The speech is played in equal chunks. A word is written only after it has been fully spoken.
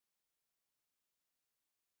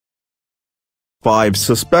5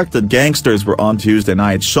 suspected gangsters were on Tuesday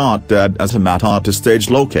night shot dead as a Matatu stage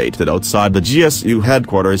located outside the GSU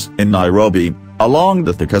headquarters in Nairobi. Along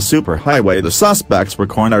the Thika Superhighway, the suspects were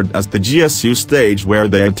cornered as the GSU stage where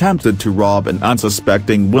they attempted to rob an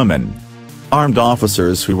unsuspecting woman. Armed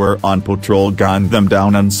officers who were on patrol gunned them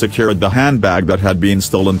down and secured the handbag that had been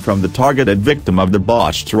stolen from the targeted victim of the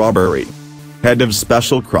botched robbery. Head of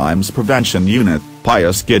Special Crimes Prevention Unit,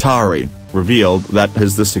 Pius Gitari, revealed that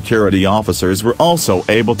the security officers were also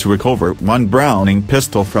able to recover one Browning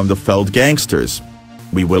pistol from the felled gangsters.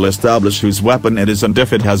 "We will establish whose weapon it is and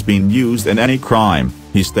if it has been used in any crime,"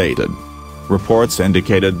 he stated. Reports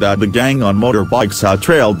indicated that the gang on motorbikes had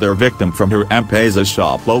trailed their victim from her M-Pesa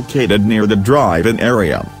shop located near the drive-in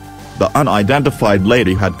area. The unidentified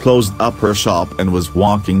lady had closed up her shop and was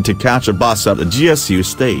walking to catch a bus at the GSU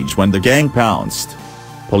stage when the gang pounced.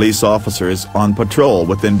 Police officers on patrol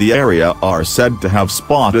within the area are said to have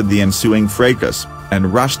spotted the ensuing fracas,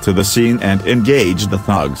 and rushed to the scene and engaged the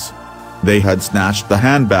thugs. They had snatched the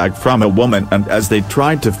handbag from a woman, and as they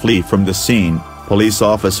tried to flee from the scene, police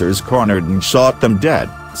officers cornered and shot them dead,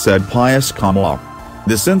 said Pius Kamala.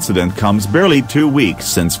 This incident comes barely 2 weeks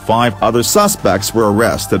since 5 other suspects were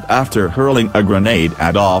arrested after hurling a grenade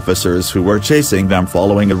at officers who were chasing them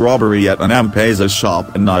following a robbery at an M-Pesa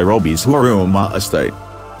shop in Nairobi's Huruma estate.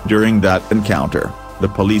 During that encounter, the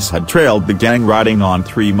police had trailed the gang riding on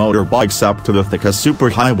 3 motorbikes up to the Thika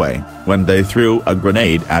Superhighway, when they threw a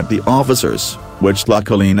grenade at the officers, which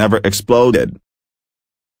luckily never exploded.